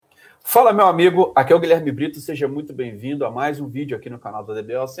Fala, meu amigo, aqui é o Guilherme Brito, seja muito bem-vindo a mais um vídeo aqui no canal da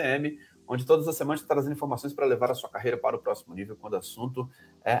DBOCM, onde todas as semanas está trazendo informações para levar a sua carreira para o próximo nível, quando o assunto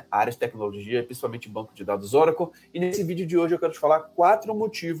é a área de tecnologia, principalmente banco de dados Oracle. E nesse vídeo de hoje eu quero te falar 4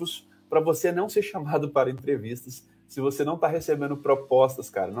 motivos para você não ser chamado para entrevistas. Se você não está recebendo propostas,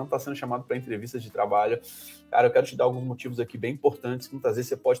 cara, não está sendo chamado para entrevistas de trabalho, cara, eu quero te dar alguns motivos aqui bem importantes, que muitas vezes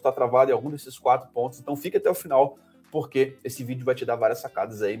você pode estar travado em algum desses 4 pontos, então fique até o final, porque esse vídeo vai te dar várias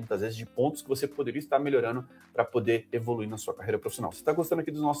sacadas aí, muitas vezes, de pontos que você poderia estar melhorando para poder evoluir na sua carreira profissional. Se você está gostando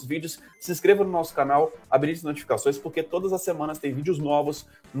aqui dos nossos vídeos, se inscreva no nosso canal, habilite as notificações, porque todas as semanas tem vídeos novos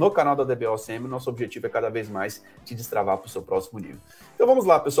no canal da DBOCM. Nosso objetivo é cada vez mais te destravar para o seu próximo nível. Então vamos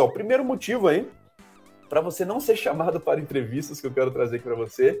lá, pessoal. O primeiro motivo aí, para você não ser chamado para entrevistas, que eu quero trazer aqui para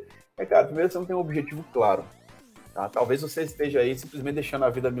você, é, cara, primeiro você não tem um objetivo claro. Tá? Talvez você esteja aí simplesmente deixando a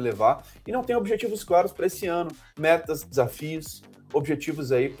vida me levar e não tenha objetivos claros para esse ano, metas, desafios,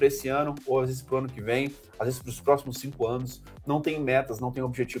 objetivos aí para esse ano, ou às vezes para o ano que vem, às vezes para os próximos 5 anos, não tem metas, não tem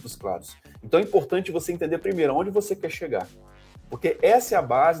objetivos claros. Então é importante você entender primeiro onde você quer chegar, porque essa é a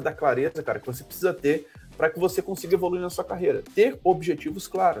base da clareza, cara, que você precisa ter para que você consiga evoluir na sua carreira, ter objetivos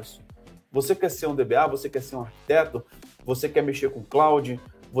claros. Você quer ser um DBA, você quer ser um arquiteto, você quer mexer com cloud,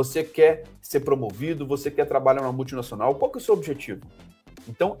 você quer ser promovido, você quer trabalhar numa multinacional, qual que é o seu objetivo?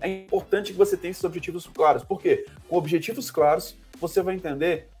 Então, é importante que você tenha esses objetivos claros. Por quê? Com objetivos claros, você vai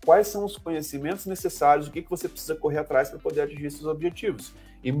entender quais são os conhecimentos necessários, o que você precisa correr atrás para poder atingir esses objetivos.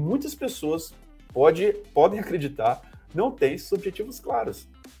 E muitas pessoas podem acreditar, não têm esses objetivos claros.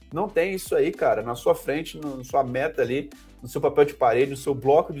 Não tem isso aí, cara, na sua frente, na sua meta ali, no seu papel de parede, no seu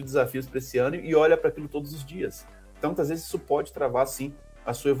bloco de desafios para esse ano e olha para aquilo todos os dias. Então, muitas vezes isso pode travar, sim,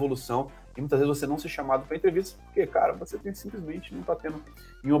 a sua evolução e muitas vezes você não ser chamado para entrevista porque, cara, você simplesmente não está tendo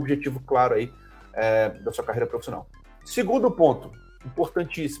um objetivo claro aí da sua carreira profissional. Segundo ponto,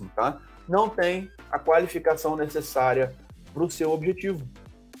 importantíssimo, tá? Não tem a qualificação necessária para o seu objetivo.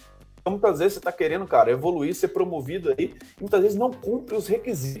 Então, muitas vezes você está querendo, cara, evoluir, ser promovido aí, e muitas vezes não cumpre os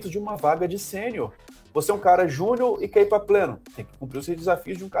requisitos de uma vaga de sênior. Você é um cara júnior e quer ir para pleno. Tem que cumprir os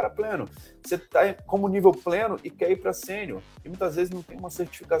desafios de um cara pleno. Você está como nível pleno e quer ir para sênior. E muitas vezes não tem uma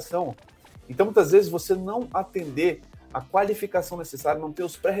certificação. Então, muitas vezes, você não atender a qualificação necessária, não ter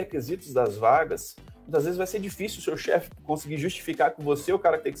os pré-requisitos das vagas, muitas vezes vai ser difícil o seu chefe conseguir justificar que você é o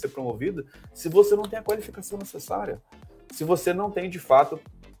cara que tem que ser promovido se você não tem a qualificação necessária. Se você não tem, de fato,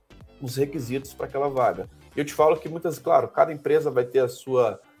 os requisitos para aquela vaga. Eu te falo que claro, cada empresa vai ter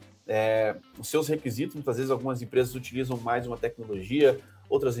os seus requisitos. Muitas vezes algumas empresas utilizam mais uma tecnologia,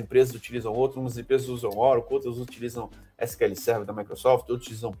 outras empresas utilizam outra, umas empresas usam Oracle, outras utilizam SQL Server da Microsoft, outras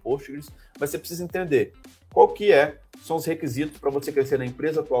utilizam Postgres, mas você precisa entender qual são os requisitos para você crescer na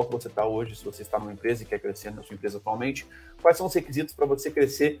empresa atual que você está hoje, se você está numa empresa e quer crescer na sua empresa atualmente, quais são os requisitos para você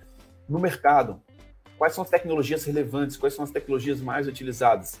crescer no mercado, quais são as tecnologias relevantes, quais são as tecnologias mais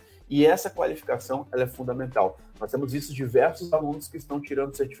utilizadas. E essa qualificação, ela é fundamental. Nós temos visto diversos alunos que estão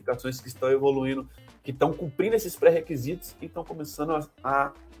tirando certificações, que estão evoluindo, que estão cumprindo esses pré-requisitos e estão começando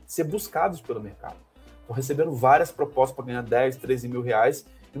a ser buscados pelo mercado. Estão recebendo várias propostas para ganhar 10, 13 mil reais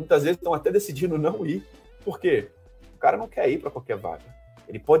e muitas vezes estão até decidindo não ir. Por quê? O cara não quer ir para qualquer vaga.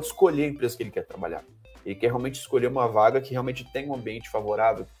 Ele pode escolher a empresa que ele quer trabalhar. Ele quer realmente escolher uma vaga que realmente tem um ambiente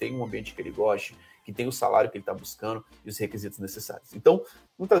favorável, que tem um ambiente que ele goste, que tem o salário que ele está buscando e os requisitos necessários. Então,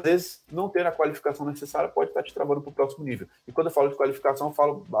 muitas vezes, não ter a qualificação necessária pode estar te travando para o próximo nível. E quando eu falo de qualificação, eu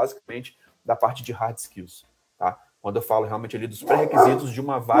falo basicamente da parte de hard skills, tá? Quando eu falo realmente ali dos pré-requisitos de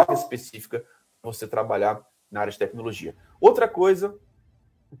uma vaga específica para você trabalhar na área de tecnologia. Outra coisa,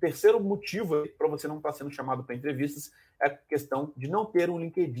 o terceiro motivo para você não estar sendo chamado para entrevistas é a questão de não ter um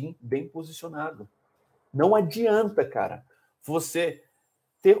LinkedIn bem posicionado. Não adianta, cara, você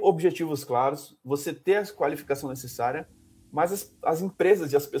ter objetivos claros, você ter a qualificação necessária, mas as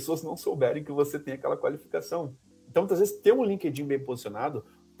empresas e as pessoas não souberem que você tem aquela qualificação. Então, muitas vezes, ter um LinkedIn bem posicionado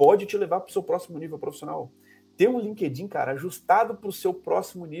pode te levar para o seu próximo nível profissional. Ter um LinkedIn, cara, ajustado para o seu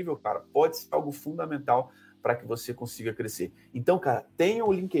próximo nível, cara, pode ser algo fundamental para que você consiga crescer. Então, cara, tenha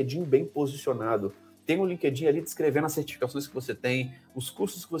o LinkedIn bem posicionado. Tenha o LinkedIn ali descrevendo as certificações que você tem, os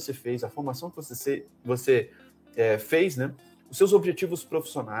cursos que você fez, a formação que você fez, né? Os seus objetivos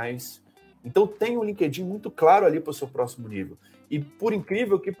profissionais. Então, tenha um LinkedIn muito claro ali para o seu próximo nível. E, por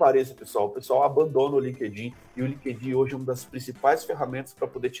incrível que pareça, pessoal, o pessoal abandona o LinkedIn, e o LinkedIn hoje é uma das principais ferramentas para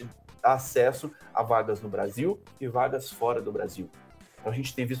poder te dar acesso a vagas no Brasil e vagas fora do Brasil. Então, a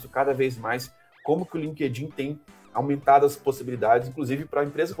gente tem visto cada vez mais como que o LinkedIn tem aumentado as possibilidades, inclusive para a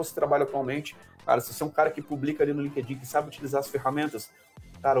empresa que você trabalha atualmente. Cara, se você é um cara que publica ali no LinkedIn, que sabe utilizar as ferramentas,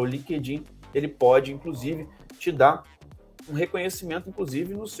 cara, o LinkedIn, ele pode, inclusive, te dar um reconhecimento,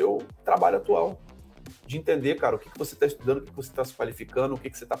 inclusive, no seu trabalho atual. De entender, cara, o que você está estudando, o que você está se qualificando, o que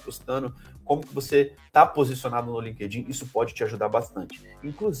você está postando, como que você está posicionado no LinkedIn, isso pode te ajudar bastante,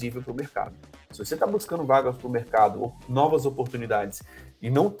 inclusive para o mercado. Se você está buscando vagas para o mercado, ou novas oportunidades, e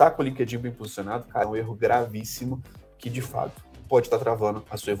não está com o LinkedIn bem posicionado, cara, é um erro gravíssimo que, de fato, pode estar travando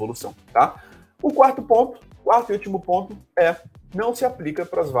a sua evolução, tá? O quarto e último ponto é não se aplica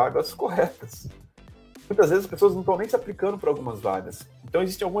para as vagas corretas. Muitas vezes as pessoas não estão nem se aplicando para algumas vagas. Então,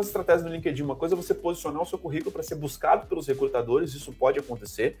 existem algumas estratégias no LinkedIn. Uma coisa é você posicionar o seu currículo para ser buscado pelos recrutadores, isso pode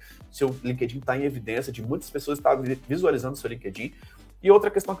acontecer. Seu LinkedIn está em evidência de muitas pessoas estarem visualizando o seu LinkedIn. E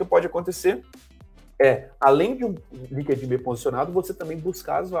outra questão que pode acontecer é, além de um LinkedIn bem posicionado, você também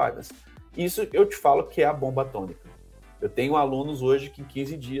buscar as vagas. Isso eu te falo que é a bomba atômica. Eu tenho alunos hoje que em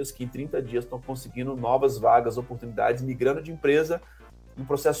 15 dias, que em 30 dias estão conseguindo novas vagas, oportunidades, migrando de empresa, um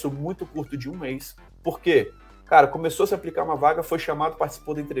processo muito curto de um mês. Por quê? Cara, começou a se aplicar uma vaga, foi chamado,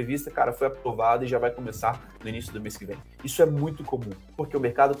 participou da entrevista, cara, foi aprovado e já vai começar no início do mês que vem. Isso é muito comum, porque o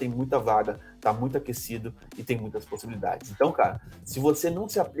mercado tem muita vaga, está muito aquecido e tem muitas possibilidades. Então, cara, se você não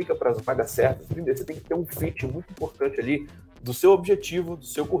se aplica para as vagas certas, primeiro você tem que ter um fit muito importante ali do seu objetivo, do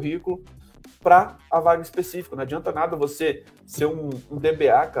seu currículo, para a vaga específica. Não adianta nada você ser um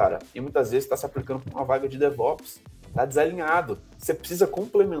DBA, cara, e muitas vezes está se aplicando para uma vaga de DevOps. Está desalinhado. Você precisa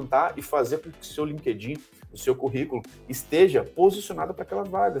complementar e fazer com que o seu LinkedIn, o seu currículo, esteja posicionado para aquela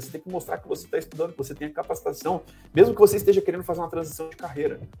vaga. Você tem que mostrar que você está estudando, que você tem a capacitação, mesmo que você esteja querendo fazer uma transição de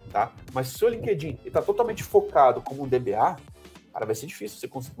carreira, tá? Mas se o seu LinkedIn está totalmente focado como um DBA, cara, vai ser difícil você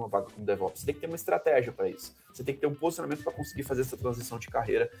conseguir uma vaga como DevOps. Você tem que ter uma estratégia para isso. Você tem que ter um posicionamento para conseguir fazer essa transição de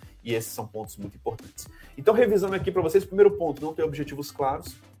carreira, e esses são pontos muito importantes. Então, revisando aqui para vocês, primeiro ponto, não ter objetivos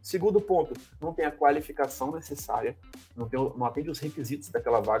claros. Segundo ponto, não tem a qualificação necessária, não atende os requisitos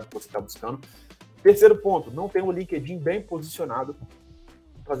daquela vaga que você está buscando. Terceiro ponto, não tem o LinkedIn bem posicionado.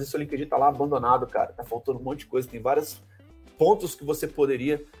 Às vezes seu LinkedIn está lá abandonado, cara, está faltando um monte de coisa, tem vários pontos que você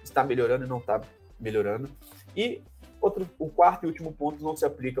poderia estar melhorando e não está melhorando. E o quarto e último ponto, não se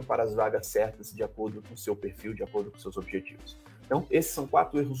aplica para as vagas certas de acordo com o seu perfil, de acordo com os seus objetivos. Então, esses são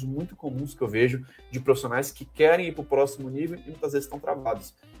 4 erros muito comuns que eu vejo de profissionais que querem ir para o próximo nível e muitas vezes estão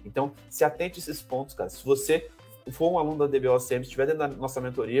travados. Então, se atente a esses pontos, cara. Se você for um aluno da DBOCM, se estiver dentro da nossa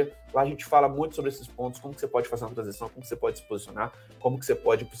mentoria, lá a gente fala muito sobre esses pontos, como que você pode fazer uma transição, como que você pode se posicionar, como que você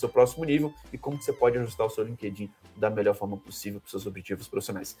pode ir para o seu próximo nível e como que você pode ajustar o seu LinkedIn da melhor forma possível para os seus objetivos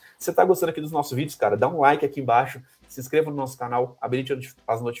profissionais. Se você está gostando aqui dos nossos vídeos, cara, dá um like aqui embaixo, se inscreva no nosso canal, habilite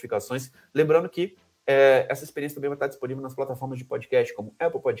as notificações. Lembrando que essa experiência também vai estar disponível nas plataformas de podcast, como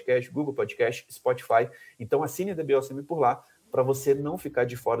Apple Podcast, Google Podcast, Spotify. Então assine a DBOCM por lá, para você não ficar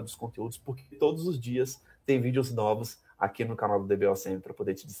de fora dos conteúdos, porque todos os dias tem vídeos novos aqui no canal do DBOCM para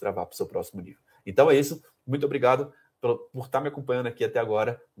poder te destravar para o seu próximo nível. Então é isso. Muito obrigado por estar me acompanhando aqui até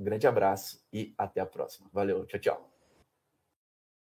agora. Um grande abraço e até a próxima. Valeu, tchau, tchau.